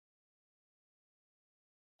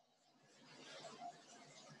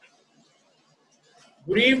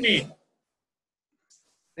Good evening.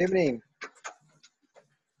 Evening.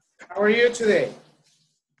 How are you today?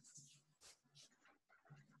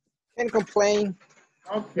 Can't complain.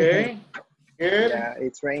 Okay, good. Yeah,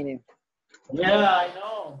 it's raining. Yeah, I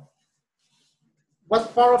know.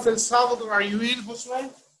 What part of El Salvador are you in, Josue?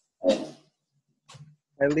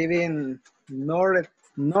 I live in northern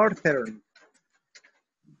Morazan.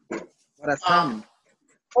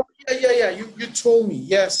 Oh, yeah. You told me,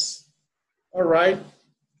 yes. All right.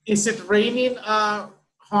 Is it raining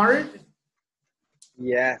hard?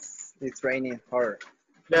 Yes, it's raining hard.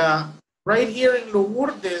 Yeah. Right here in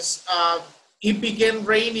Lourdes, it began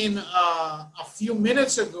raining a few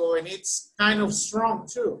minutes ago, and it's kind of strong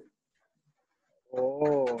too.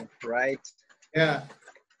 Oh, right. Yeah.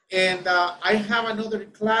 And I have another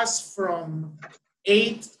class from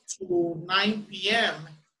 8 to 9 p.m.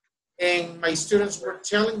 And my students were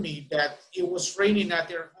telling me that it was raining at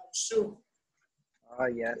their homes too. Oh,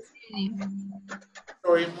 yes.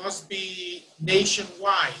 So it must be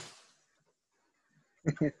nationwide.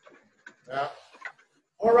 Yeah.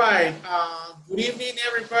 All right. Good evening,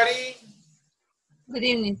 everybody. Good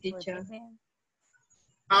evening, teacher.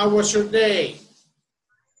 How was your day?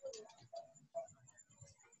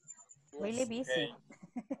 Really busy.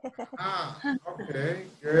 Okay,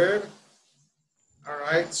 good. All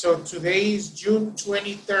right. So today is June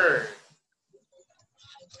 23rd.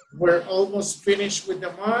 We're almost finished with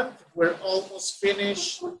the month. We're almost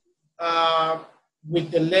finished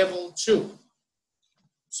with the level 2.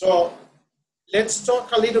 So let's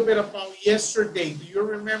talk a little bit about yesterday. Do you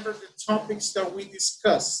remember the topics that we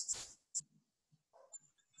discussed?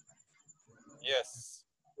 Yes.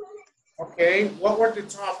 Okay, what were the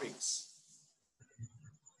topics?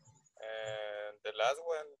 And the last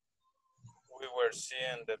one, we were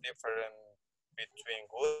seeing the difference between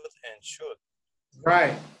good and should.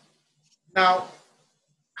 Right. Now,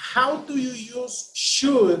 how do you use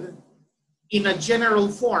should in a general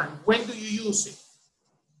form? When do you use it?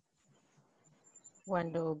 When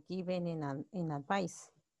you're giving in advice.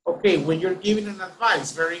 Okay, when you're giving an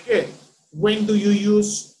advice, very good. When do you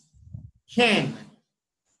use can?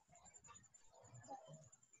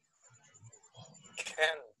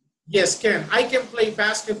 Can. Yes, can. I can play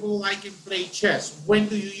basketball, I can play chess. When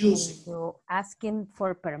do you use it? You're asking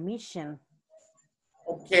for permission.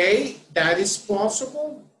 Okay, that is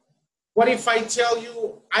possible. What if I tell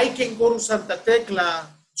you I can go to Santa Tecla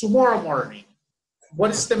tomorrow morning? What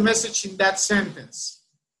is the message in that sentence?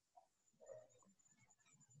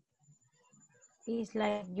 It's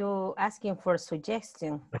like you're asking for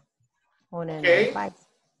suggestion on an Okay. advice.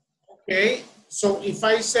 Okay, so if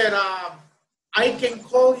I said, I can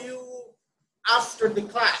call you after the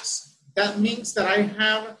class, that means that I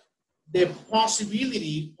have the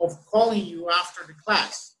possibility of calling you after the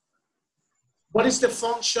class. What is the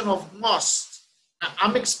function of must?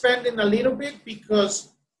 I'm expanding a little bit because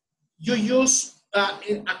you use,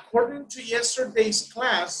 according to yesterday's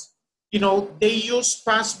class, you know, they use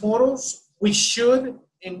past modals with should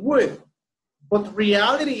and would. But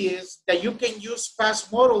reality is that you can use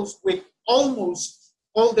past modals with almost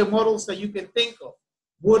all the modals that you can think of.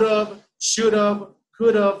 Would have, should have,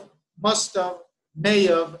 could have, must have, may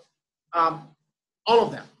have, all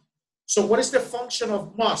of them. So what is the function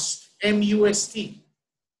of must, M-U-S-T?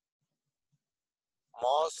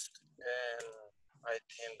 Must, and I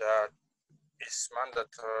think that is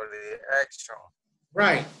mandatory action.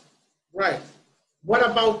 Right, right. What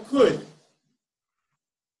about could?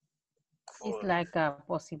 It's like a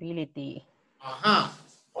possibility.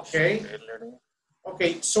 Okay.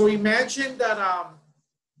 Okay, so imagine that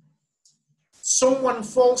someone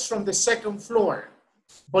falls from the second floor,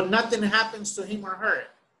 but nothing happens to him or her.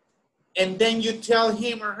 And then you tell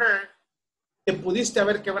him or her, te pudiste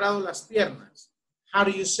haber quebrado las piernas. How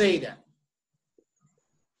do you say that?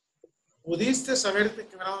 Pudiste haberte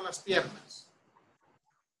quebrado las piernas.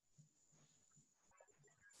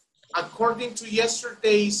 According to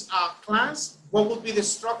yesterday's class, what would be the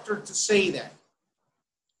structure to say that?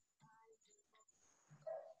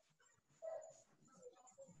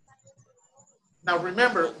 Now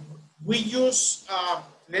remember, we use,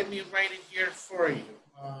 let me write it here for you.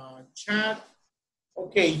 Chat.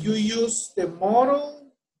 Okay, you use the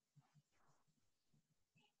modal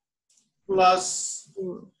plus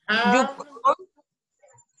have.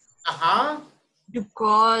 You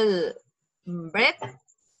call bread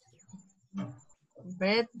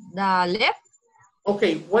the left.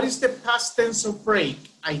 Okay, what is the past tense of break,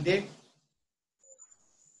 Aide?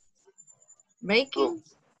 Breaking.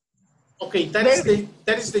 Okay, that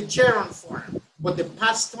is the gerund form, but the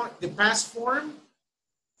past form?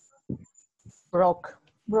 Broke.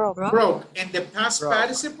 Broke. Broke. And the past Broke.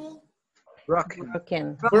 participle, Broken.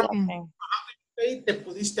 Broken. Broken. te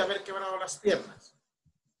pudiste haber quebrado las piernas.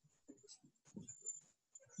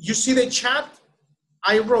 You see the chat?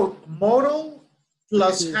 I wrote modal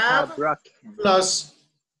plus To have broken. plus,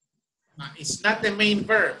 it's not the main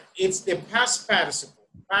verb, it's the past participle.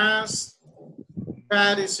 Past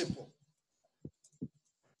participle.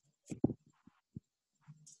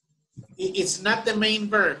 It's not the main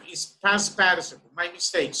verb, it's past participle. My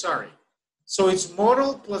mistake, sorry. So it's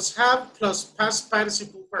modal plus have plus past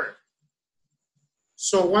participle verb.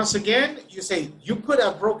 So once again, you say, you could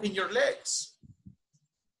have broken your legs.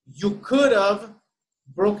 You could have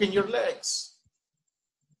broken your legs.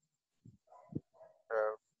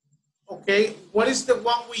 Okay, what is the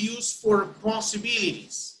one we use for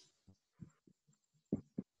possibilities?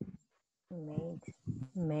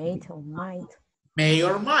 Made or might. May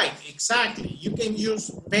or might, exactly. You can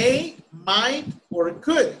use may, might, or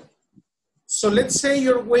could. So let's say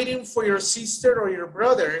you're waiting for your sister or your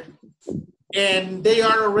brother and they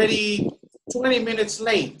are already 20 minutes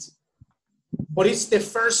late, but it's the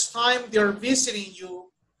first time they're visiting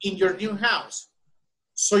you in your new house.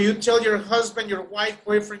 So you tell your husband, your wife,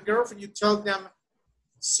 boyfriend, girlfriend, you tell them,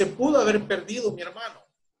 se pudo haber perdido mi hermano.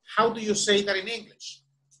 How do you say that in English?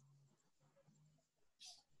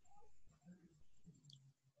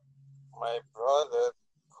 My brother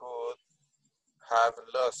could have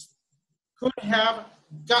lost. Could have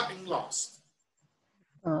gotten lost.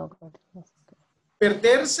 Oh, God.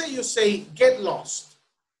 Perderse, you say get lost.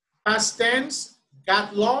 Past tense,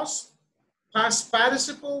 got lost. Past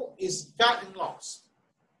participle is gotten lost.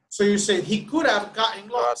 So you say he could have gotten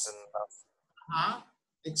lost. Gotten lost.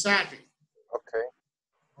 Exactly. Okay.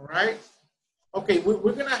 All right. Okay, we're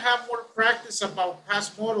going to have more practice about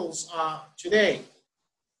past modals today.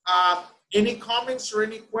 Any comments or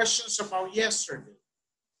any questions about yesterday?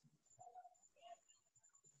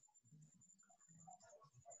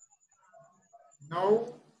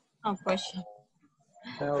 No? No question.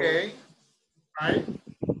 Okay. All right.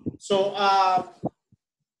 So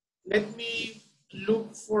let me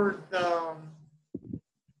look for the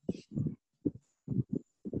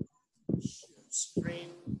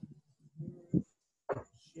screen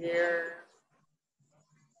share.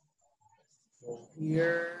 Go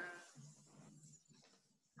here.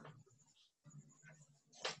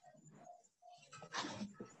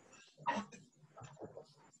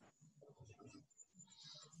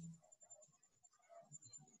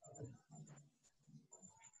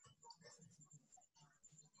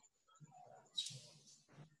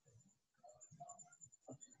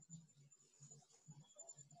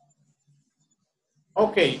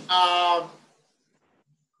 Okay.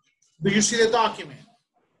 Do you see the document?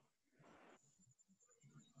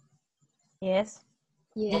 Yes.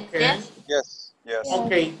 Okay. Yes. Yes. Yes.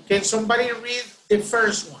 Okay. Can somebody read the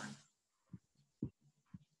first one?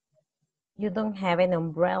 You don't have an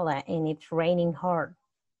umbrella and it's raining hard.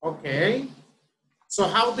 Okay. So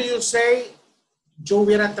how do you say yo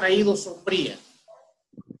hubiera traído sombría?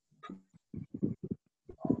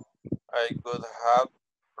 I could have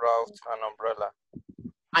brought an umbrella.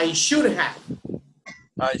 I should have.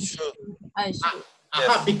 I should. I should.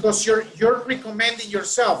 Yes. Because you're recommending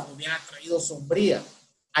yourself. Hubiera traído sombría.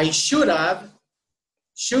 I should have I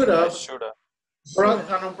should have. brought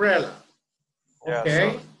an umbrella. Yeah,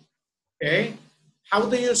 Okay. so Okay. How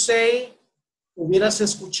do you say hubieras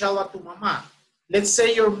escuchado a tu mamá? Let's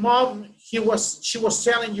say your mom, she was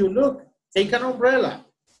telling you, look, take an umbrella.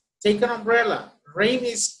 Take an umbrella. Rain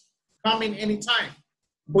is coming anytime.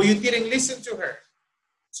 But you didn't listen to her.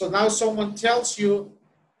 So now someone tells you,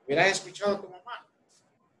 hubieras escuchado a tu mamá.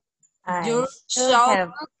 I You should should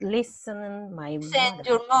have listened my send mother.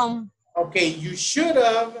 your mom. Okay, you should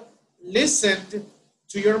have listened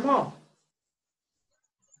to your mom.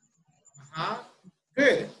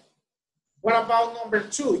 Good. What about number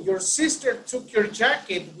 2? Your sister took your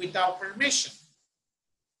jacket without permission.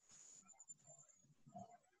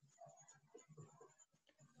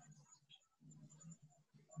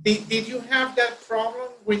 Did you have that problem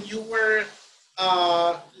when you were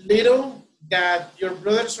little, that your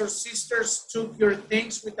brothers or sisters took your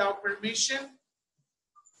things without permission?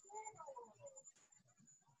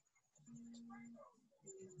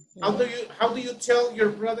 How do you tell your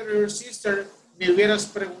brother or your sister, me hubieras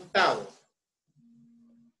preguntado?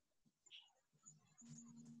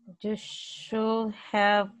 You should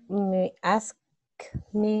have asked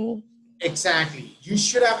me. Exactly. You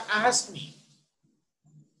should have asked me.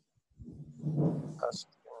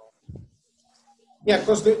 Yeah,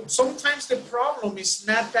 because sometimes the problem is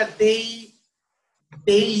not that they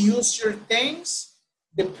use your things.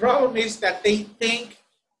 The problem is that they think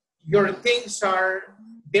your things are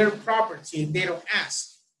their property and they don't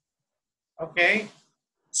ask. Okay?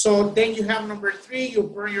 So then you have number 3, you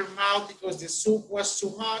burn your mouth because the soup was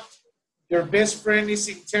too hot. Your best friend is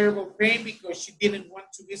in terrible pain because she didn't want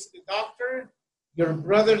to visit the doctor. Your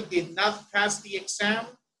brother did not pass the exam.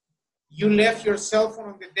 You left your cell phone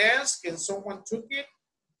on the desk and someone took it.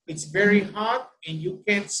 It's very hot and you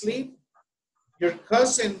can't sleep. Your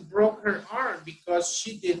cousin broke her arm because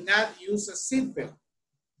she did not use a seatbelt.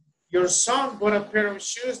 Your son bought a pair of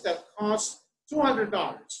shoes that cost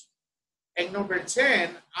 $200. And number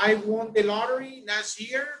 10, I won the lottery last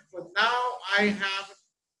year, but now I have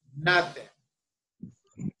nothing.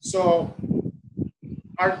 So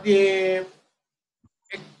are the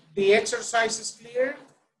exercises clear?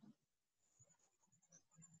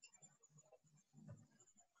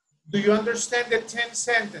 Do you understand the 10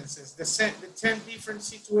 sentences, the 10 different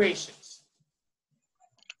situations?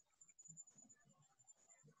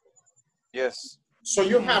 Yes. So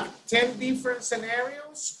you have 10 different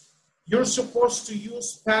scenarios. You're supposed to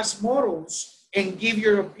use past modals and give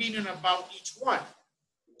your opinion about each one.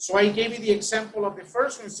 So I gave you the example of the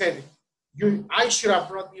first one, said, I should have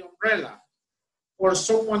brought the umbrella. Or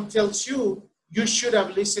someone tells you, you should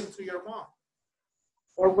have listened to your mom.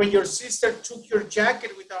 Or when your sister took your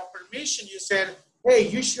jacket without permission, you said, hey,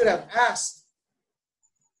 you should have asked.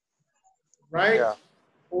 Right? Yeah.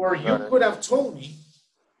 Or you could have told me.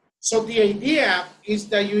 So the idea is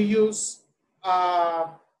that you use the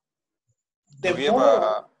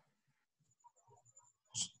modal.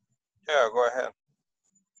 Yeah, go ahead.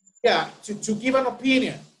 Yeah, to give an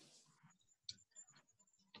opinion.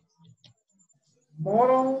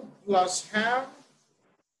 Modal plus have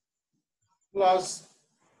plus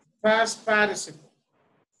past participle.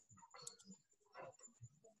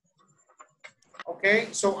 Okay,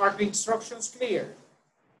 so are the instructions clear?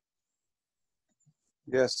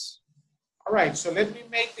 Yes. All right, so let me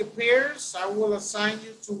make the pairs. I will assign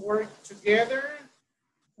you to work together.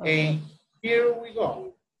 Okay. And here we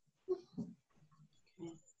go.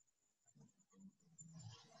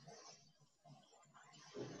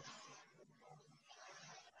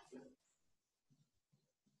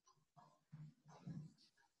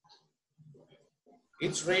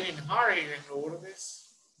 It's raining hard here in Lourdes.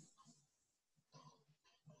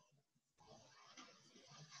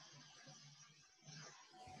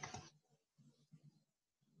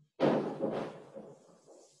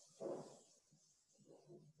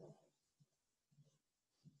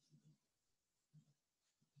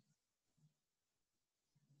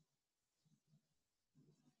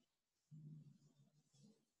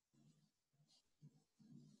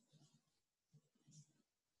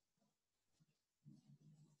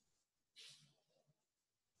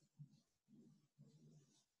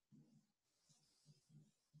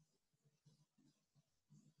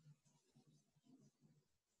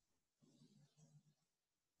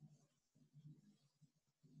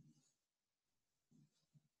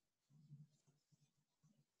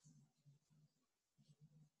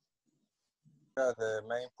 Yeah, the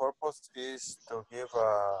main purpose is to give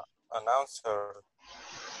an answer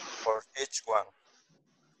for each one.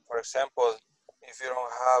 For example, if you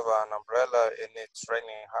don't have an umbrella and it's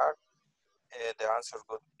raining hard, the answer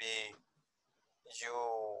would be you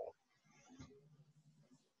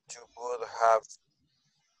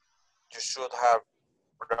you should have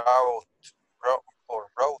brought.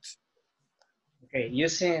 Okay,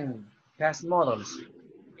 using past models.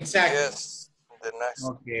 Exactly. Yes, the next.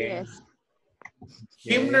 Okay. Yes.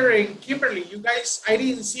 Himmler and Kimberly, you guys, I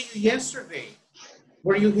didn't see you yesterday.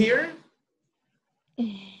 Were you here?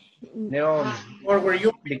 No, Or were you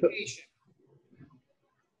on because, vacation?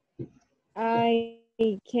 I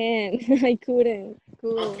can't. I couldn't.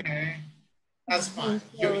 Cool. Okay, that's fine.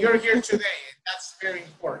 I'm sorry. You're here today. That's very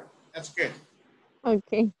important. That's good.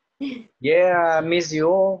 Okay. yeah, I miss you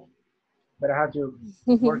all, but I have to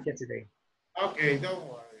work it today. Okay, don't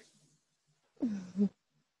worry.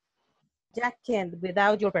 Jack can't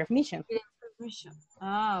without your permission. Permission.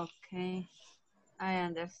 Ah, okay. I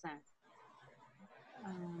understand.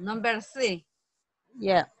 Number 3.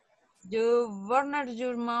 Yeah. You burned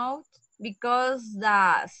your mouth because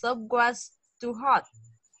the soup was too hot.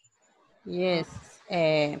 Yes.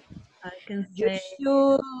 I can You say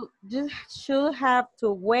should have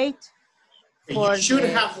to wait for You should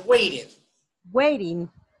the have waited. waiting.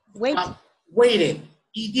 Wait. Waited.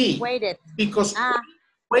 ED. Waited. Because Ah.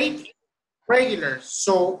 wait, regular.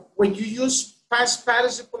 So when you use past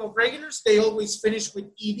participle of regulars, they always finish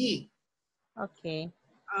with ED. Okay.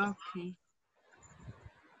 okay.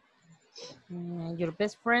 Your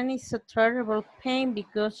best friend is a terrible pain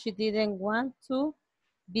because she didn't want to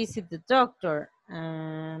visit the doctor.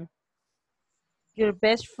 Your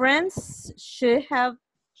best friends should have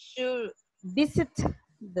Should visited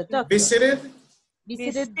the doctor. Visited?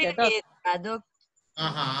 Visited the visit doctor. a doctor.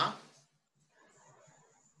 Uh-huh.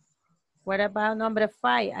 What about number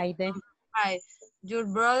 5, Aide? Right. Your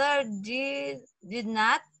brother did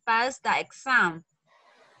not pass the exam.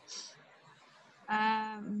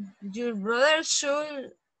 Your brother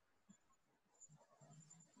should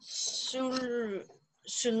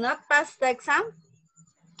not pass the exam.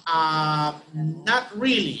 Not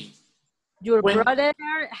really. Your When- brother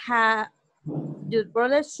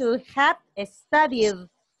should have studied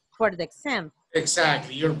for the exam.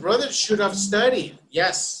 Exactly. Your brother should have studied.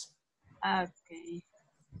 Yes. Okay.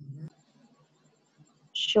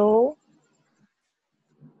 Should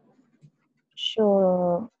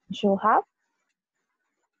have.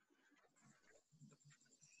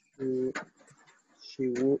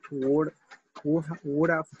 She would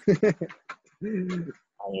have. You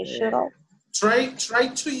should have. Try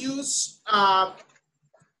to use a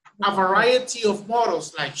variety of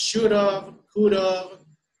models like should have, could have,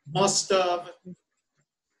 must have.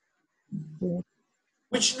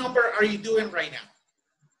 Which number are you doing right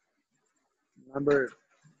now? Number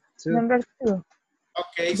 2. Number 2.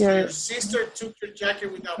 Okay, so your sister took your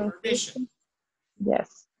jacket without permission.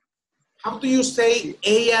 Yes. How do you say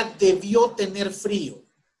ella debió tener frío?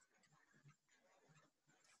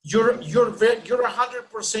 You're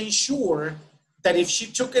 100% sure that if she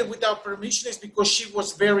took it without permission, it's because she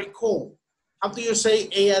was very cold. How do you say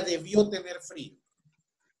ella debió tener frío?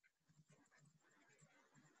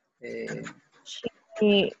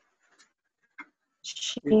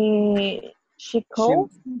 She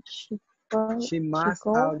called. She must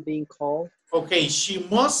have been called. Okay, she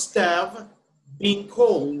must have been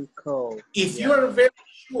cold. If Yeah. you are very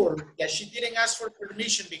sure that she didn't ask for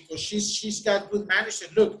permission because she's got good manners, then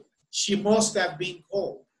look, she must have been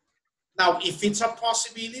cold. Now, if it's a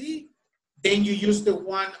possibility, then you use the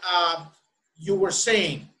one you were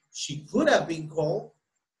saying. She could have been cold.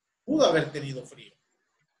 Pudo haber tenido frío.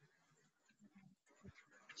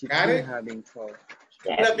 She Got could it? have been called. She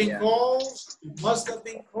could have been Yeah. cold. She must have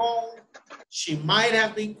been cold. She might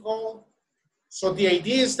have been cold. So the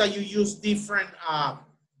idea is that you use different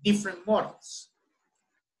models.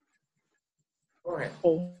 Go ahead.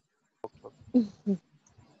 Oh,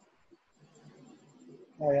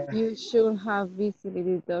 yeah. You should have visited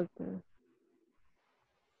the doctor.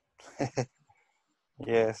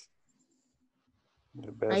 Yes.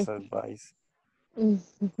 The best advice.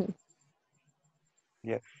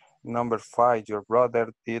 Yeah. Number 5, your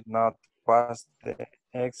brother did not pass the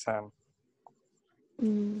exam.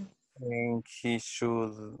 And he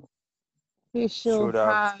should have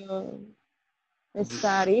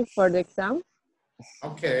studied for the exam.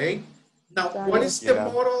 Okay. Now, Study. what is the Yeah.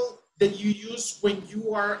 model that you use when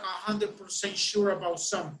you are 100% sure about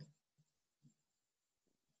something?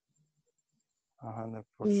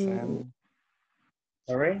 100%.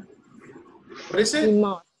 Sorry? What is He it?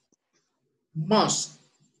 must. Must.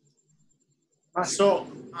 Must. So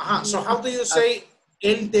how do you say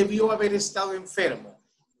él debió haber estado enfermo?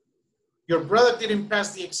 Your brother didn't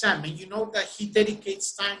pass the exam, and you know that he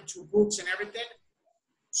dedicates time to books and everything.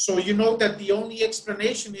 So you know that the only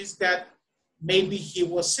explanation is that maybe he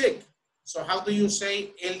was sick. So how do you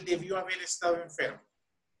say él debió haber estado enfermo?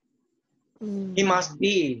 He must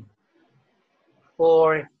be.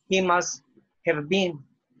 Or he must have been.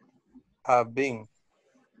 Have been.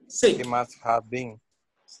 Sick. He must have been.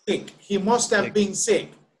 Sick. He must have Sick. been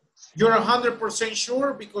sick. You're 100%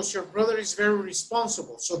 sure because your brother is very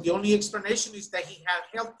responsible. So the only explanation is that he had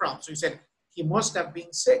health problems. So he said he must have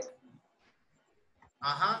been sick.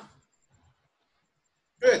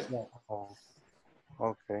 Good. Oh,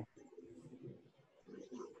 okay.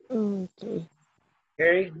 Okay.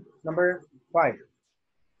 Okay, number 5.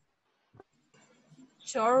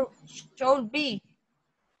 Should be.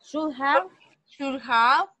 Should have. Should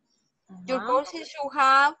have. Your course should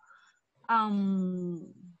have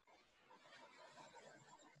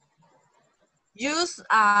use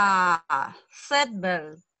a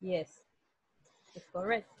seatbelt. Yes, it's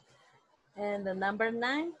correct. And the number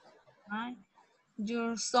 9? Right?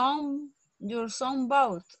 Your son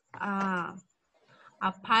bought a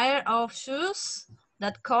pair of shoes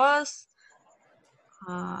that cost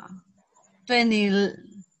 $200.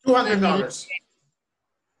 $200.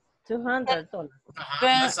 $200.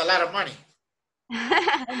 That's a lot of money.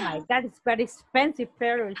 Oh my God, it's very expensive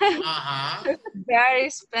pair. Very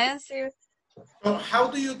expensive. So how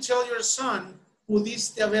do you tell your son,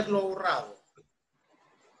 pudiste haberlo ahorrado?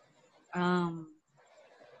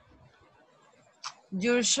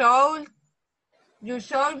 You should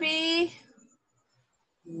be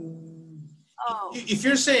Oh, If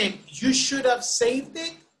you're saying you should have saved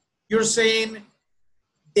it, you're saying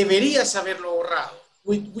deberías haberlo ahorrado,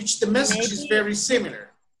 which the message is Maybe very similar.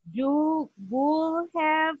 you would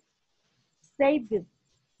have saved it.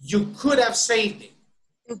 You could have saved it.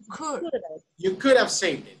 you could. You could have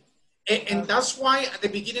saved it. And that's why at the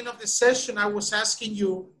beginning of the session, I was asking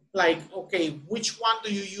you, like, okay, which one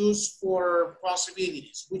do you use for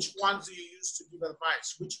possibilities? Which ones do you use to give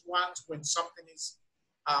advice? Which ones when something is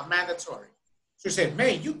mandatory? So you said,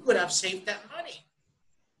 man, you could have saved that money.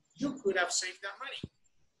 You could have saved that money.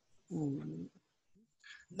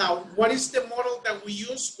 Now, what is the model that we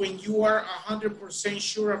use when you are 100%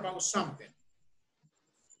 sure about something?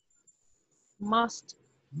 Must.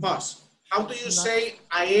 Must. How do you say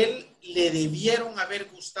a él le debieron haber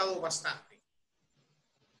gustado bastante?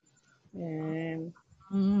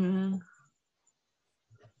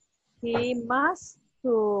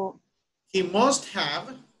 He must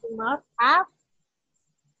have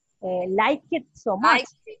liked it so much.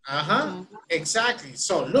 Like Exactly.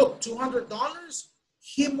 So look, $200,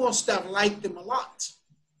 he must have liked them a lot.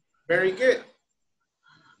 Very good.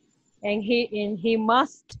 And he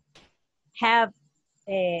must have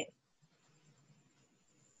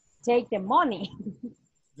take the money.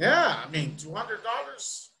 Yeah, I mean,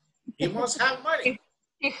 $200, he must have money.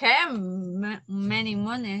 he have many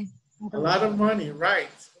money. A lot of money, right.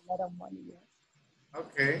 A lot of money, yes.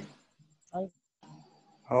 Okay.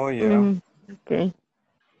 Oh, yeah. Okay.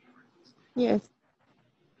 Yes.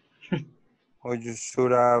 Or you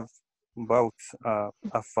should have bought a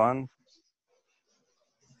fan.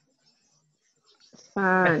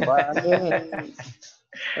 Fun. But Yeah.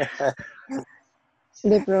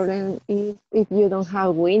 The problem is if you don't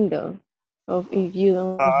have window, or if you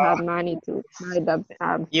don't have money to buy the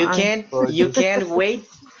You fan. can't wait or till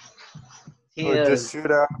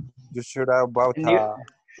you should have bought new, a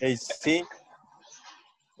AC,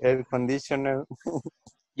 air conditioner.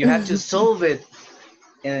 you have to solve it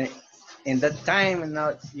in that time, and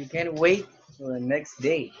now you can't wait for the next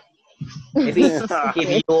day. Maybe if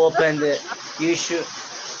you open the, you should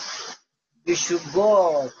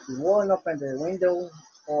go to one, open the window,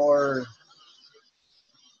 or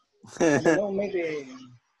I don't know, maybe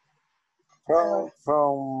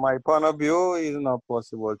From my point of view, it's not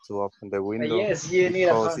possible to open the window yes, you need a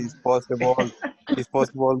because phone. it's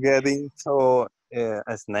possible getting to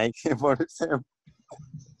a snake, for example,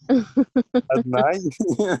 at night.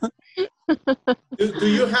 Do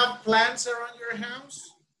you have plants around your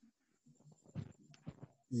house?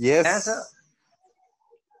 Yes. Answer?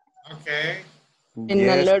 Okay. And a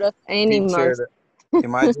Yes, lot of animals. teacher.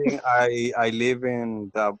 Imagine I live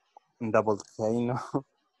in the volcano.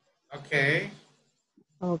 Okay.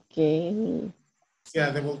 Okay. Yeah,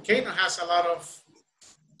 the volcano has a lot of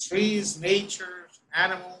trees, nature,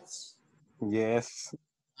 animals. Yes.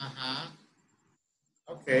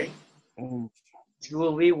 Okay. It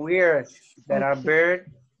will be weird that a bird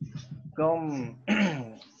come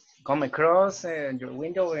come across your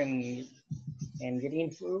window and get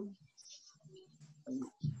in through.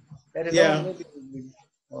 I don't know, maybe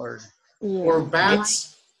or Yeah. Or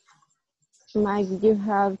bats. Mike, you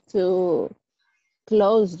have to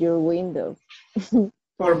close your window.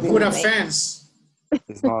 Or put a snake. fence.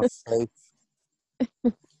 It's not safe.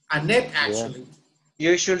 A net, actually.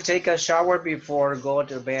 you should take a shower before go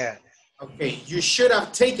to bed. Okay, you should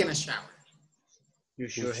have taken a shower. You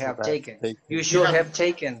should have taken. taken. You should have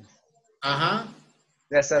taken.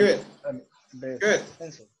 That's a good. Good.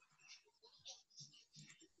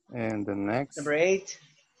 And the next. Number 8,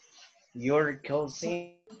 your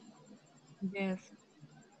cousin. Yes.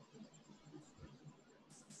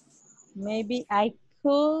 Maybe I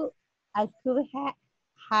could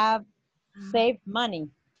have saved money.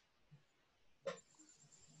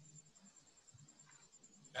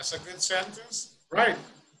 That's a good sentence. Right.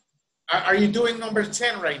 Are you doing number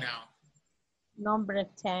 10 right now? Number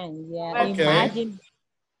 10, yeah. Okay.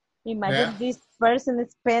 Imagine this person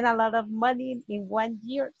spent a lot of money in 1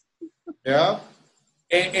 year. Yeah.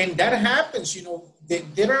 And that happens, you know,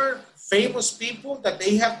 there are famous people that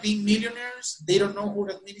they have been millionaires. They don't know who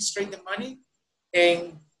to administrate the money.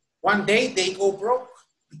 And one day they go broke.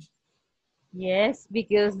 Yes,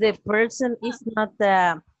 because the person is not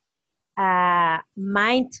a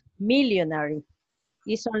mind millionaire.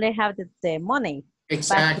 He's only have the money.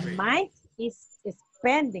 Exactly. But the mind is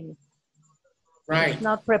spending. Right. It's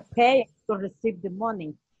not prepared to receive the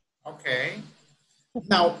money. Okay.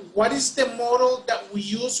 Now, what is the model that we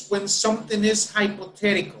use when something is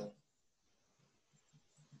hypothetical?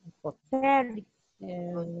 Hypothetical.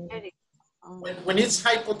 When it's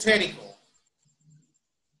hypothetical.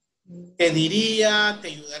 Te diría, te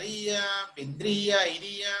ayudaría, vendría,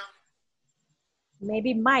 iría.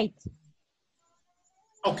 Maybe might.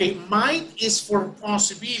 Okay, might is for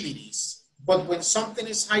possibilities, but when something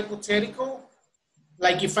is hypothetical,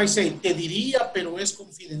 like if I say, te diría, pero es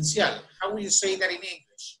confidencial, how will you say that in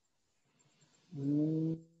English?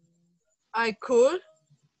 I could.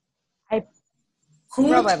 I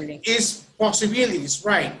Could probably. is possibilities,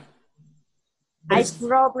 right? But I it's,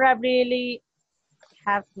 probably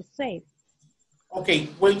have to say. okay,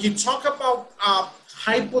 when you talk about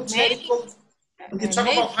hypothetical, when you talk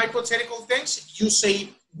Maybe. about hypothetical things, you say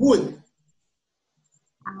would,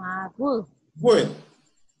 Good. would.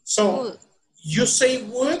 So Would. you say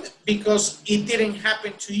would because it didn't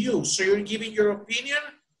happen to you. So you're giving your opinion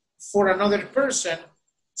for another person.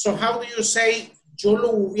 So how do you say, yo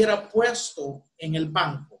lo hubiera puesto en el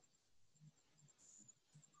banco?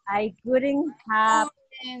 I couldn't have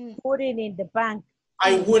And put it in the bank.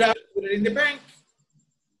 I would have put it in the bank.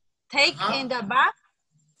 take in the back.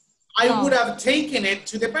 I No. would have taken it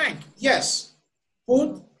to the bank. Yes.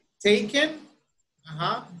 Put, taken.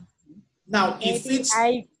 Now, if Maybe it's...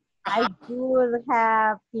 I could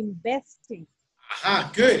have invested.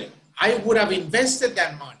 Good. I would have invested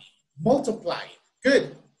that money. Multiply it.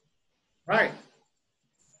 Good. Right.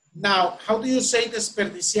 Now, how do you say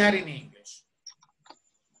desperdiciar in English?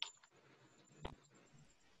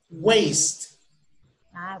 Waste.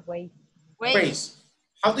 Wait. Waste.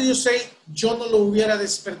 How do you say yo no lo hubiera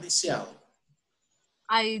desperdiciado?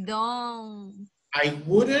 I don't. I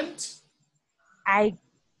wouldn't. I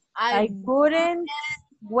couldn't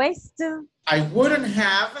waste. I wouldn't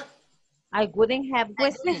have. I wouldn't have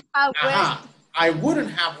wasted. I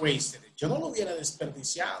wouldn't have wasted it. Yo no lo hubiera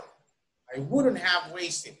desperdiciado. I wouldn't have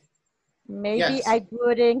wasted it. Maybe Yes. I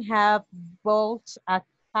wouldn't have bought a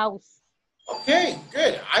house. Okay,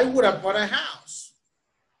 good. I would have bought a house.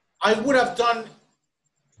 I would have done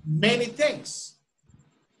many things.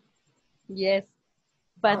 Yes,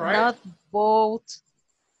 but All right. not bought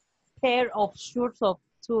pair of shoes of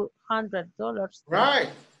 $200. Right.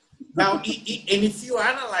 Now, and if you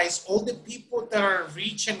analyze all the people that are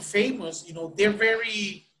rich and famous, you know, they're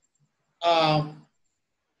very,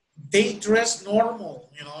 they dress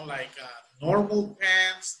normal, you know, like normal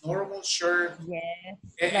pants, normal shirt. Yes.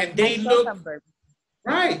 And Like they Mike look, Zuckerberg.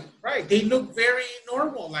 right. They look very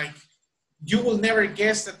normal. Like you will never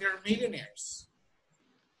guess that they're millionaires.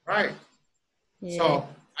 Right. Yeah. So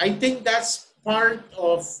I think that's part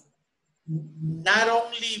of not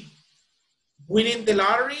only winning the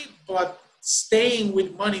lottery, but staying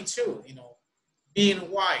with money too, you know, being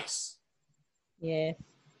wise. Yeah.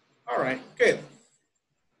 All right, good.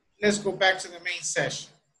 Let's go back to the main session.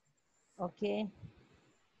 Okay.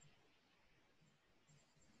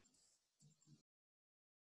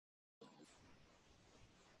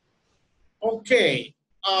 Okay.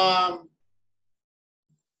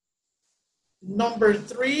 Number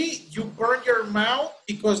 3, you burned your mouth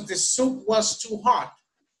because the soup was too hot.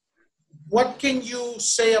 What can you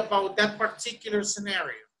say about that particular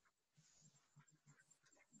scenario?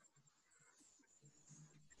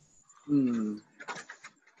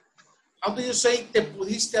 How do you say te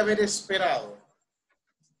pudiste haber esperado?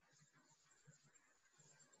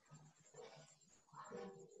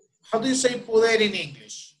 How do you say poder in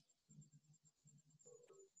English?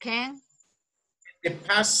 Can. The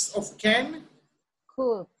past of can?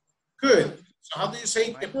 Could. Good. So how do you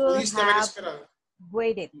say te pudiste haber esperado?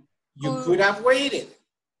 Waited. You could have waited.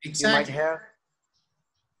 Exactly. You might have.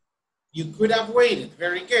 You could have waited.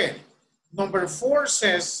 Very good. Number 4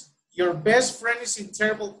 says, your best friend is in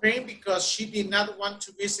terrible pain because she did not want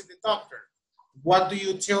to visit the doctor. What do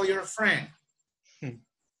you tell your friend?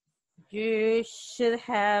 You should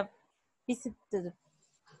have visited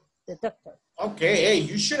the doctor. Okay, hey,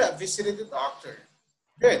 you should have visited the doctor.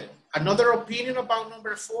 Good. Another opinion about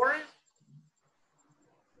number 4?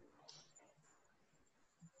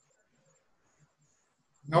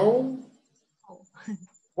 No?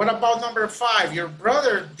 What about number 5? Your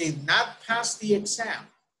brother did not pass the exam.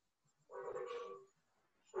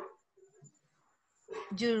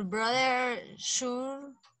 Your brother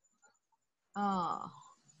should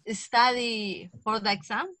study for the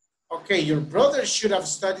exam. Okay, your brother should have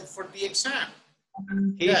studied for the exam.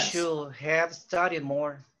 He should have studied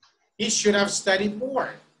more. He should have studied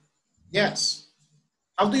more. Yes.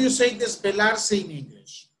 How do you say desvelarse in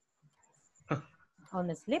English? On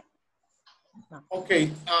a sleep? No. Okay,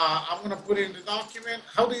 I'm going to put it in the document.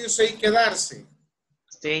 How do you say quedarse?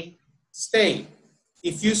 Stay. Stay.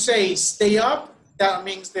 If you say stay up, that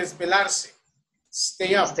means desvelarse.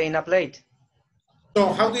 Stay up. Staying up late.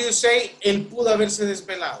 So how do you say él pudo haberse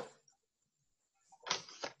desvelado?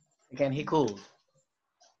 Again, he could.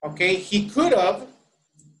 Okay, he could have.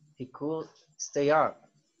 He could stay up.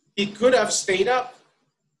 He could have stayed up.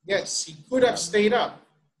 Yes, he could have stayed up.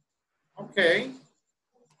 Okay.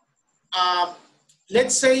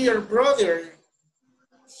 Let's say your brother,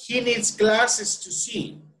 he needs glasses to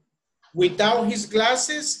see. Without his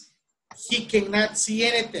glasses, he cannot see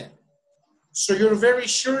anything. So you're very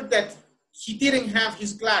sure that he didn't have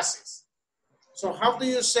his glasses. So how do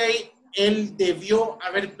you say, él debió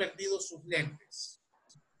haber perdido sus lentes?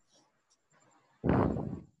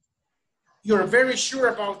 You're very sure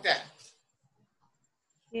about that.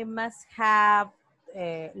 He must have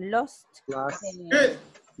lost Lost Good.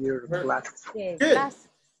 your glasses. the Good. glass.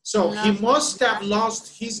 So he must have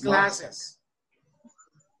lost his glasses.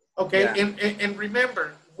 Okay, Yeah. and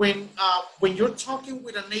remember, when you're talking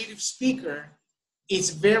with a native speaker, it's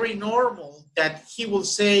very normal that he will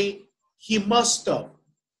say, he must have,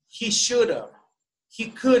 he should have, he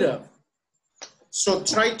could have. So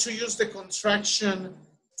try to use the contraction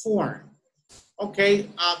form. Okay,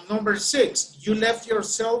 number 6, you left your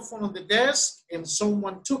cell phone on the desk and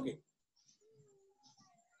someone took it.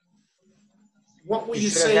 What will you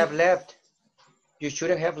say? Shouldn't have left. You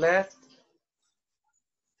shouldn't have left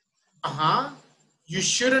You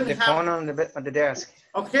shouldn't the have. phone on the desk.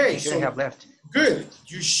 Okay, You shouldn't have left. Good.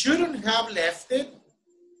 You shouldn't have left it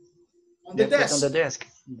on the desk. On the desk.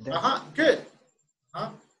 Good.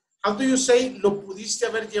 How do you say lo pudiste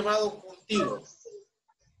haber llevado contigo?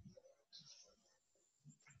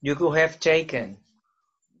 You could have taken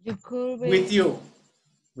You could be. With you.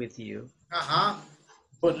 with you.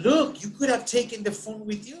 But look, you could have taken the phone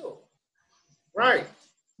with you. Right.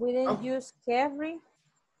 We didn't use carry.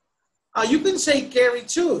 You can say carry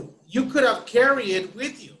too. You could have carried it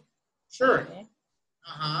with you. Sure. Okay.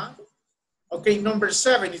 Okay, number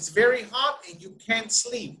 7, it's very hot and you can't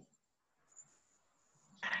sleep.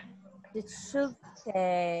 You should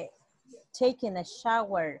taken a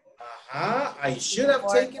shower. I should have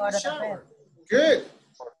taken a shower. Good.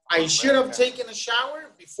 I should have taken a shower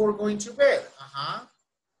before going to bed.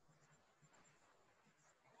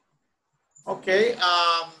 Okay,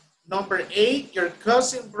 number 8, your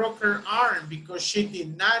cousin broke her arm because she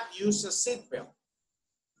did not use a seatbelt.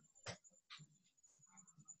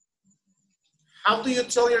 How do you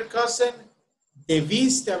tell your cousin,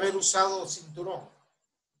 debiste haber usado cinturón?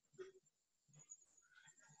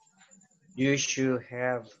 You should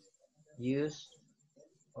have used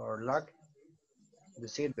or locked the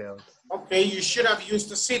seatbelt. Okay, you should have used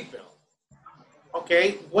the seatbelt.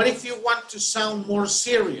 Okay, what if you want to sound more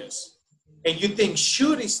serious and you think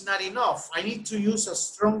should is not enough? I need to use a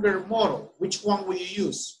stronger modal. Which one will you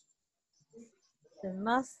use? It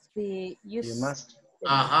must be used. You must.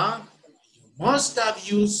 You must have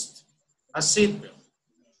used a seatbelt.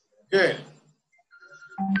 Good.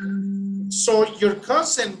 So your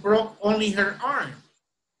cousin broke only her arm,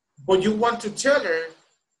 but you want to tell her,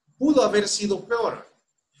 pudo haber sido peor.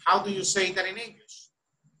 How do you say that in English?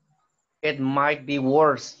 It might be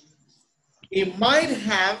worse. It might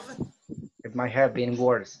have. It might have been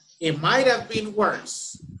worse. It might have been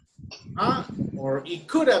worse. Or it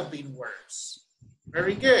could have been worse.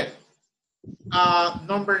 Very good.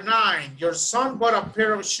 Number 9, your son bought a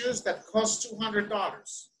pair of shoes that cost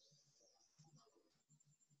 $200.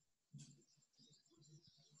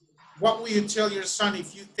 What will you tell your son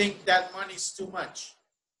if you think that money is too much?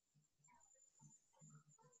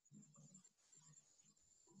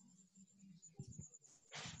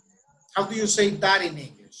 How do you say that in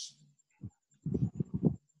English?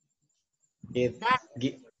 Give.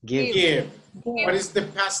 Give. What is the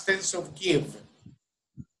past tense of give?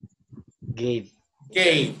 Gave.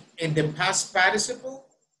 Gave. And the past participle?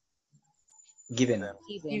 Given.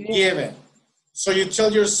 Given. So you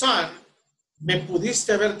tell your son, me pudiste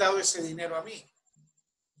haber dado ese dinero a mí.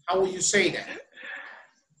 How will you say that?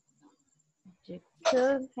 You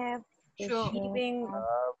could have given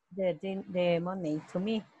the money to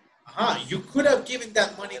me. You could have given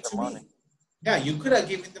that money to me. Yeah, you could have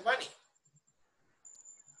given the money.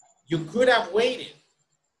 You could have waited.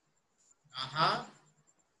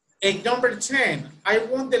 And number 10, I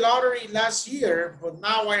won the lottery last year, but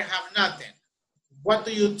now I have nothing. What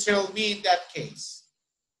do you tell me in that case?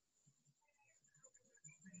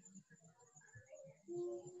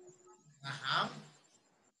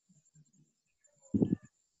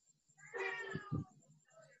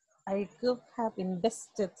 I could have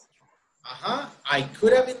invested. I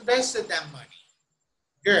could have invested that money.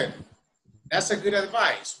 Good. That's a good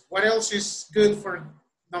advice. What else is good for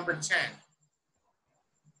number 10?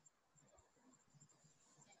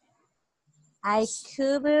 I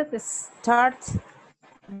could start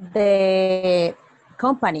the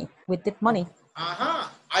company with the money.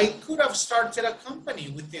 I could have started a company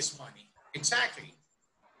with this money. Exactly.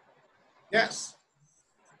 Yes.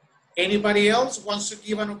 Anybody else wants to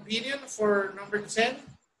give an opinion for number 10?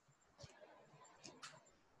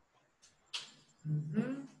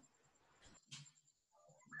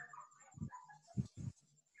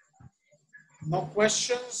 No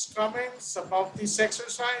questions, comments about this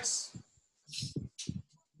exercise?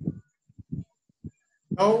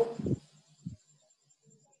 No?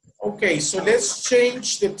 Okay, so let's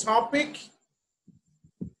change the topic.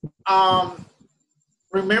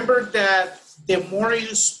 Remember that the more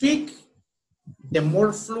you speak, the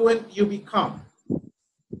more fluent you become.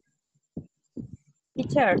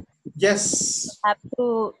 Teacher, Yes. have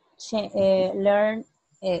to learn,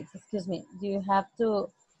 excuse me, do you have to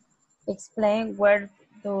explain where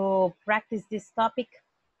to practice this topic?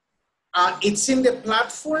 It's in the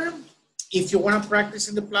platform, if you want to practice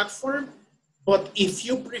in the platform, but if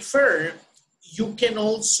you prefer, you can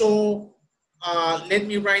also, let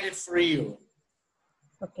me write it for you.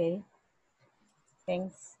 Okay,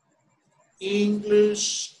 thanks.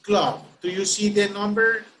 English Club. Do you see the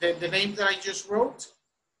number, the name that I just wrote?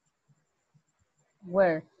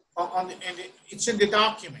 Where? It's in the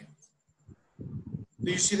document. Do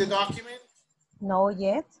you see the document? No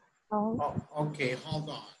yet. Oh, okay, hold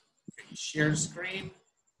on. Okay, share screen.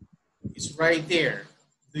 It's right there.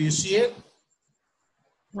 Do you see it?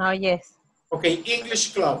 Oh, yes. Okay,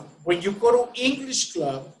 English Club. When you go to English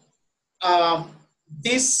Club,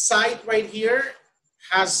 this site right here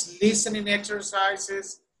has listening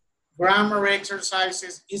exercises, grammar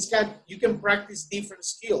exercises. It's got, you can practice different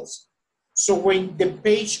skills. So when the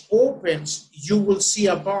page opens, you will see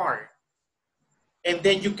a bar. And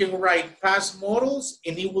then you can write past modals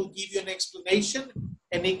and it will give you an explanation,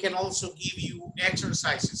 and it can also give you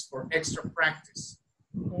exercises for extra practice.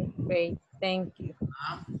 Okay, great, thank you.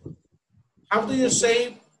 How do you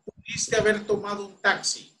say, pudiste haber tomado un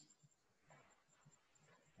taxi?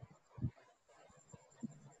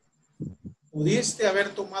 Pudiste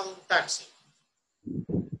haber tomado un taxi.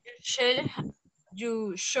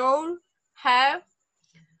 You should have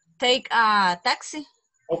take a taxi.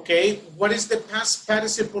 Okay, what is the past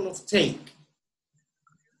participle of take?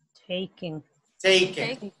 Taking.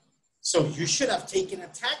 Taken. So you should have taken a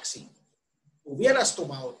taxi. Hubieras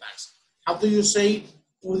tomado taxi. How do you say,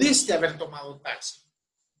 pudiste haber tomado taxi?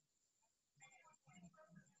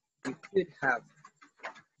 You could have.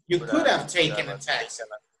 You could have taken a taxi.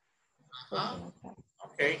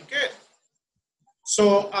 Okay, good.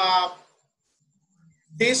 So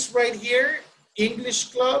this right here,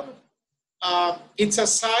 English Club, it's a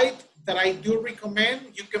site that I do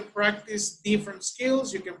recommend. You can practice different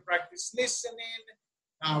skills. You can practice listening,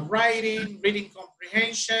 writing, reading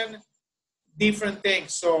comprehension, different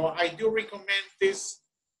things. So I do recommend this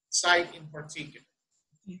site in particular.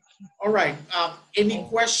 All right, any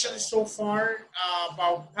questions so far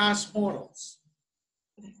about past modals?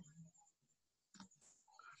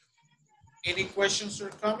 Any questions or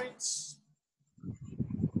comments?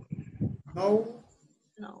 No?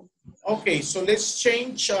 No. Okay, so let's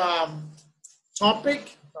change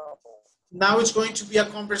topic. Now it's going to be a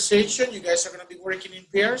conversation. You guys are going to be working in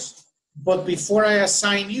pairs. But before I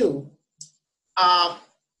assign you,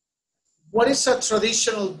 what is a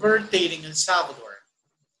traditional birthday in El Salvador?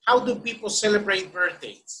 How do people celebrate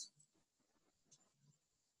birthdays?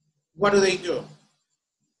 What do they do?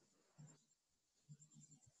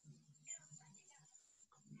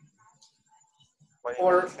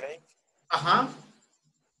 Or,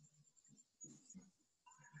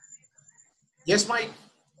 yes, Mike?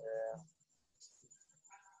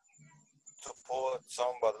 To put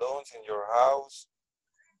some balloons in your house.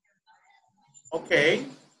 Okay.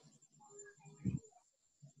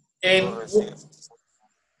 And to receive.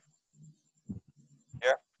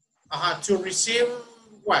 Yeah. To receive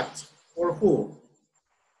what or who?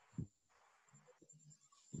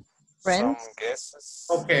 Friends. Some guests.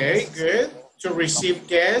 Okay, good. To receive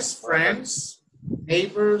guests, friends,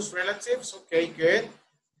 neighbors, relatives. Okay, good.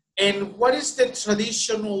 And what is the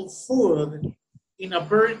traditional food in a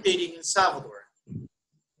birthday in El Salvador?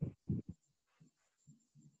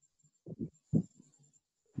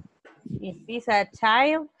 If it's a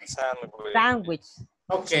child, sandwich.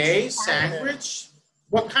 Okay, sandwich.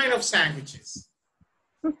 What kind of sandwiches?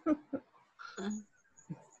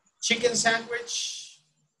 Chicken sandwich?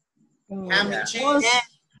 Ham and cheese?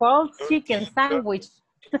 Cold chicken sandwich.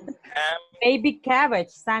 Baby cabbage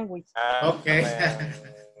sandwich. Okay.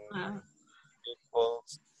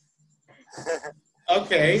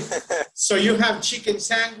 Okay. So you have chicken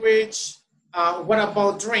sandwich. What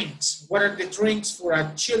about drinks? What are the drinks for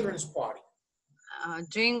a children's party?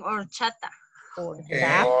 Drink horchata.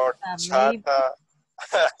 Okay. Or Maybe chata.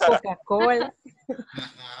 Coca-Cola.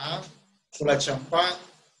 Cola champagne.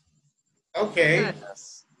 Okay.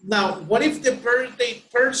 Yes. Now, what if the birthday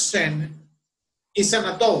person is an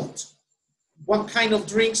adult? What kind of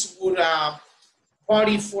drinks would a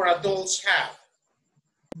party for adults have?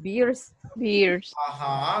 Beers. Beers.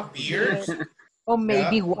 Beers. Or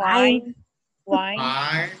maybe Yeah. wine.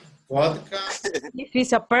 Wine, vodka. If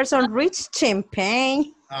it's a person rich,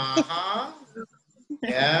 champagne.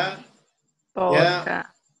 Yeah. Vodka.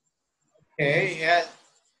 Okay, yeah.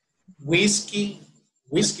 Whiskey.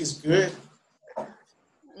 Whiskey's good.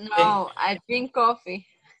 No, I drink coffee.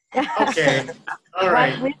 Okay. All What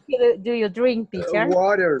right. whiskey do you drink, teacher?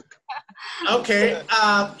 Water. Okay.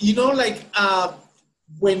 You know, like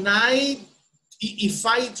when if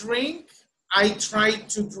I drink, I try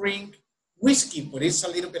to drink whiskey, but it's a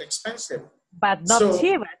little bit expensive. But not So,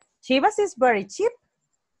 Chivas. Chivas is very cheap.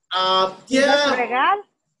 Chivas yeah, Regal.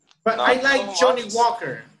 but Not I like too Johnny much.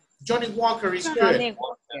 Walker. Johnny Walker is good. Johnny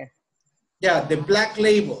Walker. Yeah, the black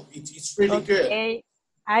label. It's really good. Okay.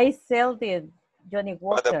 I sell the Johnny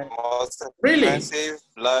But the Walker. most Really? expensive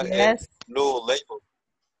Yes. blue label.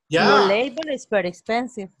 Blue Yeah, label is very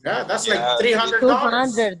expensive. yeah, that's Yeah, like $300.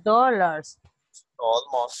 $200.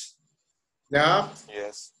 almost. Yeah.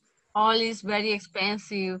 Yes. All is very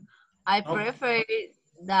expensive. I Oh, prefer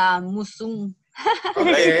the musum.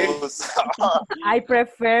 okay. Labels. I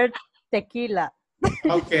prefer tequila.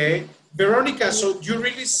 Okay. Veronica, so you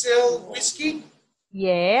really sell whiskey?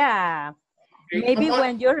 Yeah. Okay, Maybe come on.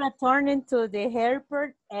 when you're returning to the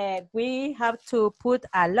airport, we have to put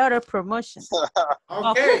a lot of promotion.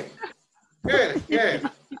 Okay. Good, good.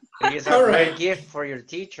 It is a All great right. gift for your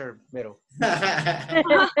teacher, Miro.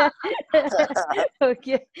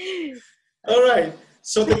 Okay. All right.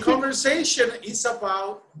 So the conversation is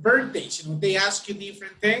about birthdays. You know, they ask you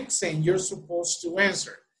different things and you're supposed to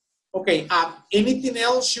answer. Okay. Anything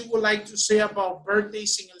else you would like to say about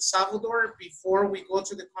birthdays in El Salvador before we go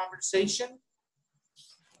to the conversation?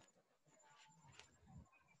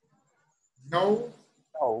 No?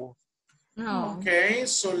 Oh. No. Okay.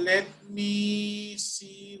 So let me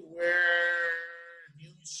see where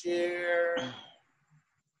new share.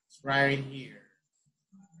 It's right here.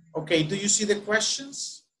 Okay. Do you see the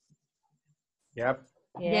questions? Yep.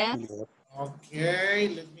 Yeah. Okay,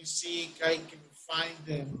 let me see if I can find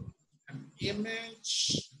an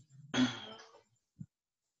image.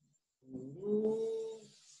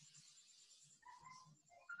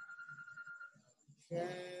 Okay,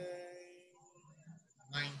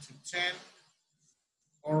 9 to 10.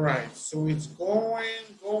 All right, so it's going,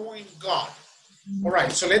 gone. All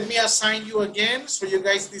right, so let me assign you again so you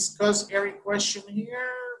guys discuss every question here.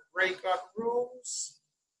 Breakout rooms.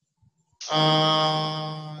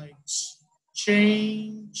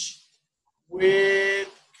 Exchange with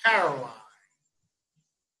Caroline.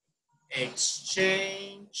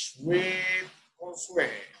 Exchange with Josue.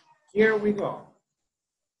 Here we go.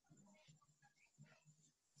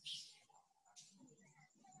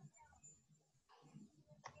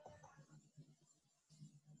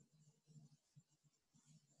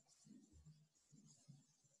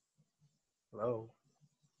 Hello.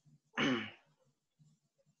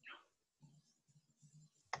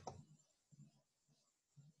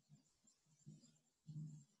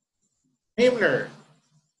 Himmler.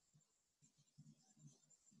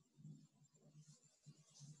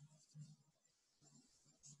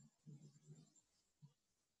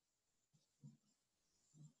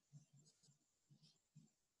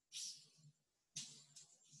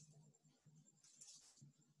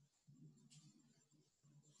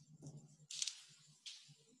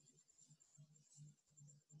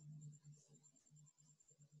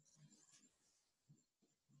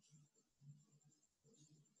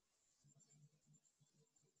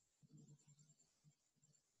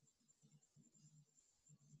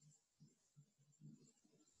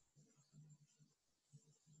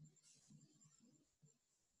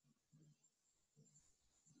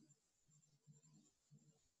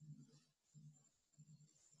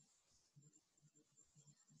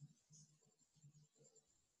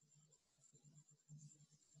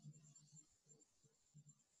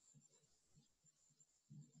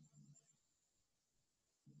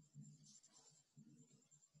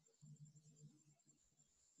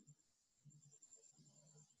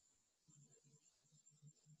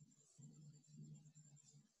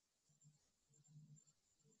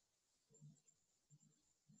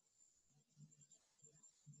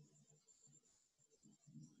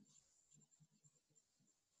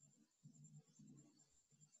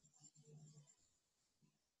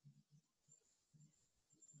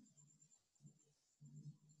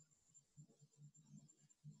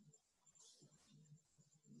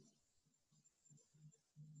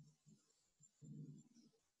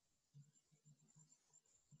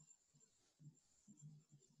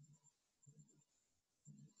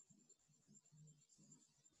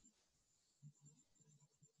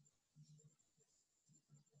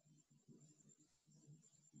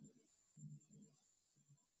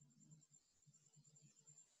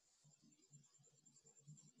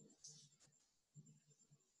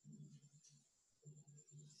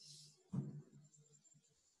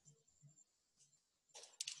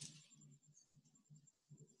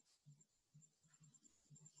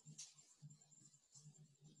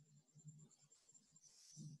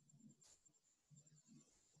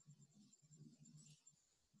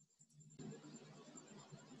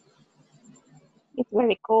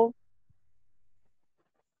 very cool.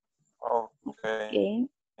 Okay.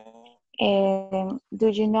 Okay. Do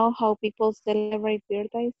you know how people celebrate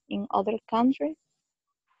birthdays in other countries?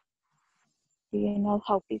 Do you know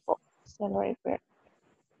how people celebrate birthdays?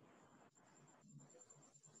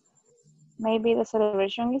 Maybe the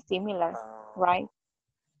celebration is similar, right?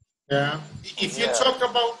 Yeah. If you Yeah. talk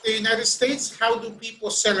about the United States, how do people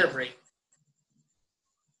celebrate?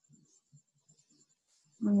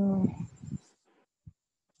 Mm,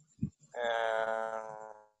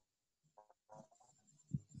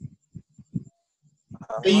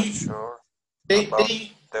 I'm They, not sure they, about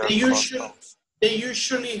they, their they customs.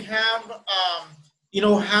 usually have,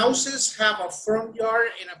 houses have a front yard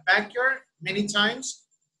and a backyard many times.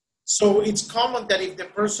 So it's common that if the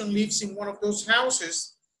person lives in one of those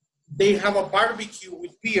houses, they have a barbecue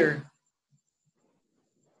with beer.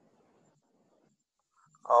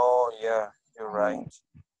 Oh, yeah, you're right.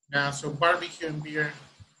 Yeah, so barbecue and beer.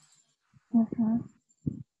 mhm.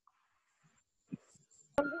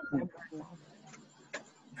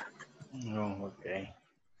 Oh, okay.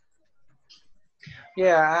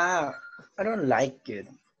 Yeah, I don't like it.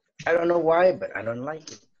 I don't know why, but I don't like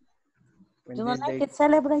it. When You this don't like day it,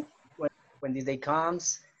 celebrate? when this day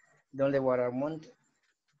comes, the only what I want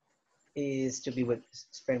is to be with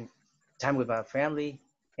spend time with my family,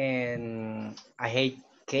 and I hate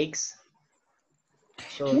cakes.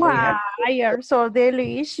 So they have Why are so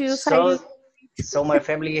delicious? so so my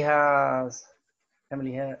family has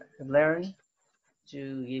learned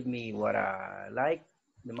to give me what I like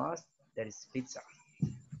the most. That is pizza,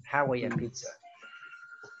 Hawaiian pizza.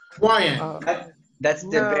 Hawaiian. That's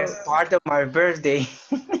the No. best part of my birthday.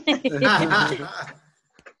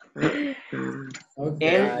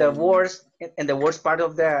 Okay. And the worst part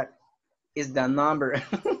of that is the number.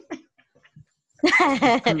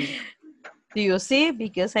 Do you see?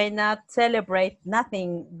 Because I not celebrate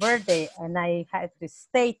nothing birthday and I had to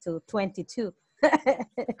stay to 22.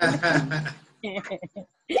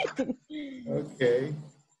 Okay.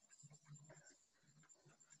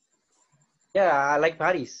 Yeah, I like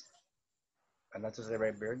parties. I like to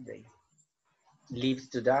celebrate birthday. Live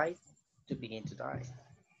to die, to begin to die.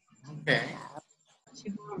 Okay. She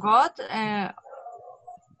forgot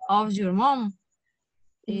of your mom.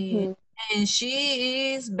 Mhm. And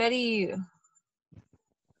she is very,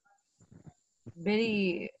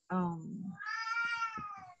 very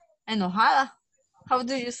enojada. How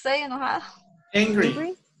do you say enojada? Angry.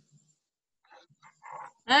 Angry?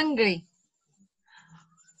 Angry.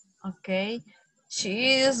 Okay.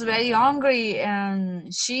 She is very hungry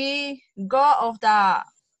and she go of the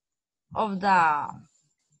of the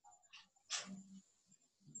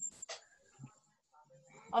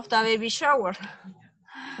baby shower.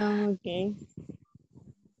 Oh, okay.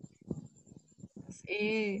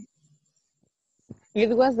 Eh,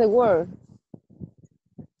 It was the word.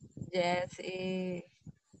 yes, And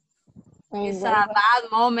it's what a was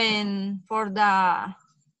bad moment for the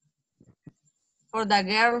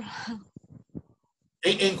girl.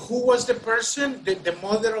 And who was the person? The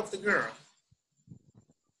mother of the girl.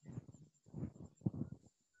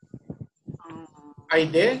 I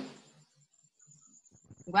did.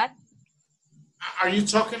 What? Are you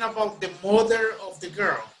talking about the mother of the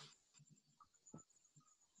girl?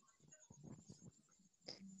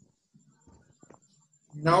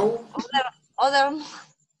 No? Other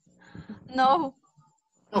no.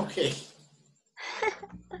 Okay.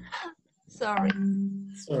 Sorry.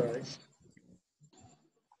 It's all right.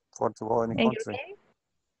 For to go in And country.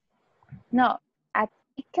 no, a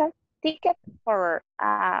ticket for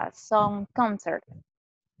some concert.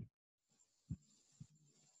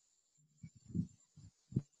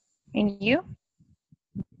 And you?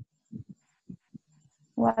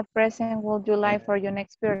 What present would you like for your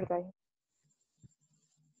next birthday?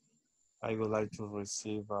 I would like to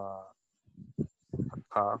receive a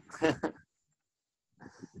car,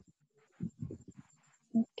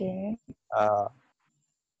 Okay. uh,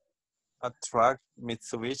 a truck,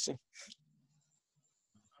 Mitsubishi.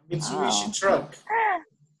 Mitsubishi Oh. truck.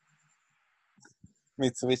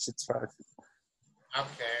 Mitsubishi truck.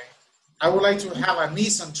 Okay. I would like to have a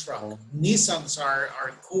Nissan truck. Oh. Nissans are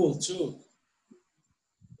cool too.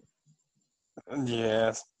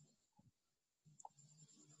 Yes.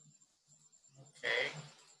 Okay.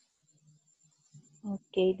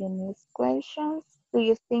 Okay, the next questions. Do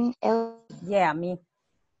you think Yeah, me.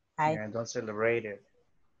 Yeah, don't celebrate it.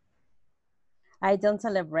 I don't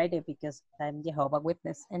celebrate it because I'm Jehovah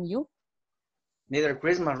Witness. And you? Neither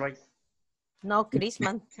Christmas, right? No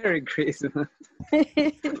Christmas. Merry Christmas.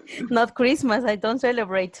 Not Christmas. I don't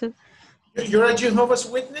celebrate too. You're a Jehovah's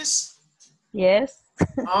Witness? Yes.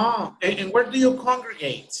 Oh, and where do you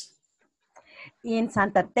congregate? In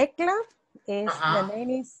Santa Tecla, is the name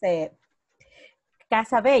is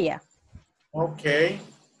Casa Bella. Okay.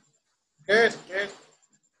 Good, good.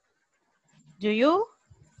 Do you?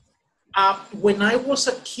 When I was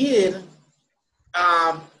a kid,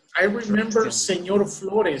 I remember Señor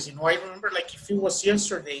Flores, you know, I remember like if it was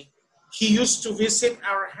yesterday, he used to visit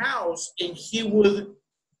our house and he would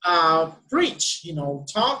preach, you know,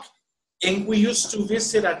 talk. And we used to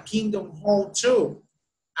visit a Kingdom Hall too,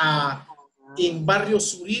 in Barrio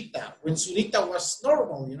Zurita, when Zurita was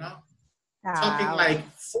normal, you know, talking like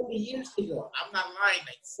 40 years ago. I'm not lying,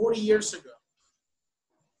 like 40 years ago.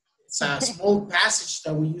 It's a small passage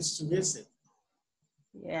that we used to visit.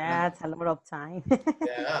 Yeah, it's a lot of time.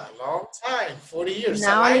 Yeah, a long time, 40 years.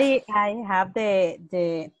 Now only I have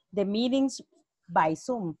the meetings by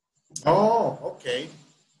Zoom. Oh, okay.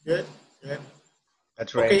 Good, good.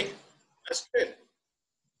 That's right. Okay, that's good.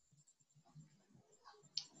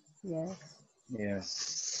 Yes.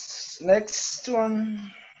 Yes. Next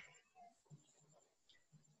one.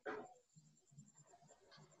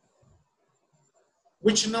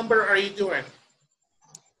 Which number are you doing?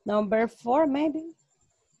 Number 4, maybe.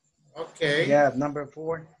 Okay. Yeah, number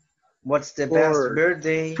 4. What's the best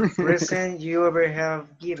birthday present you ever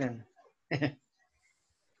have given?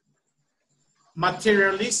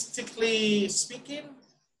 Materialistically speaking?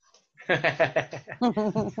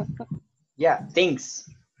 Yeah, things.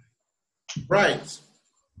 Right.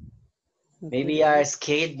 Maybe a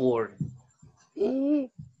skateboard. Good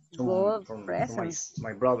from present.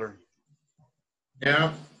 my brother.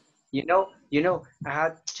 Yeah. You know, I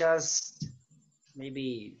had just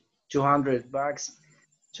maybe $200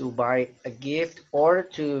 to buy a gift or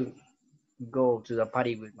to go to the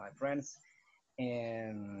party with my friends,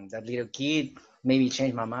 and that little kid maybe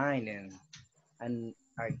changed my mind, and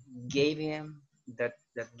I gave him that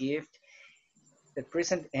gift, the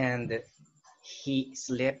present, and he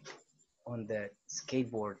slept on the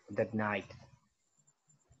skateboard that night.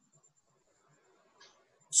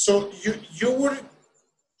 So you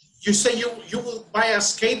say you will buy a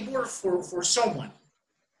skateboard for someone?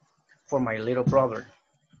 For my little brother.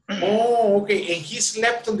 Oh, okay. And he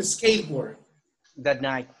slept on the skateboard that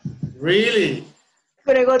night. Really?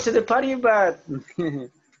 When I go to the party, but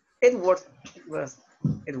it worked.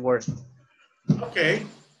 It worked. Okay,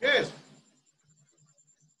 good.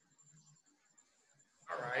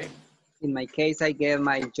 All right. In my case, I gave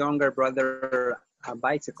my younger brother a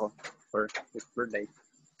bicycle for his birthday.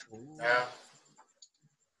 Yeah.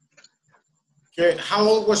 Good. How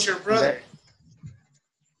old was your brother?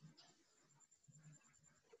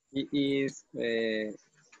 He is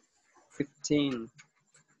 15.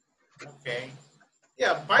 Okay.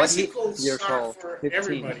 Yeah, bicycles are for 15.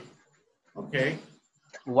 everybody. Okay.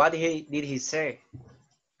 What did he say?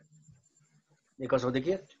 Because of the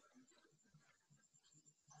gift?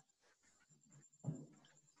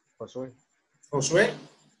 Josue?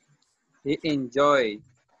 He enjoyed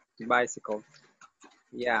the bicycle.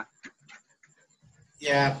 Yeah.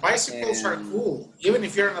 Yeah, bicycles are cool, even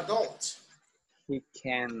if you're an adult. He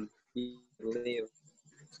can live.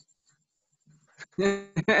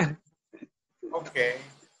 Okay.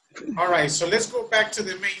 All right, so let's go back to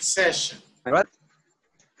the main session. What?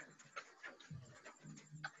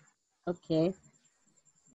 Okay.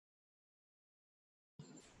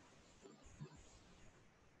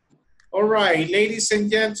 All right, ladies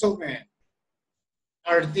and gentlemen,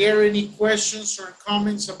 are there any questions or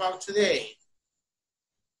comments about today?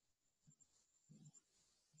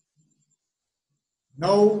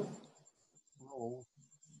 No?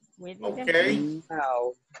 Okay.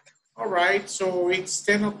 No. All right, so it's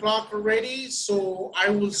 10 o'clock already, so I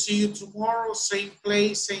will see you tomorrow, same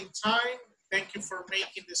place, same time. Thank you for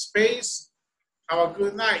making the space. Have a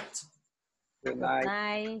good night. Good night.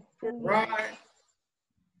 Bye. Right.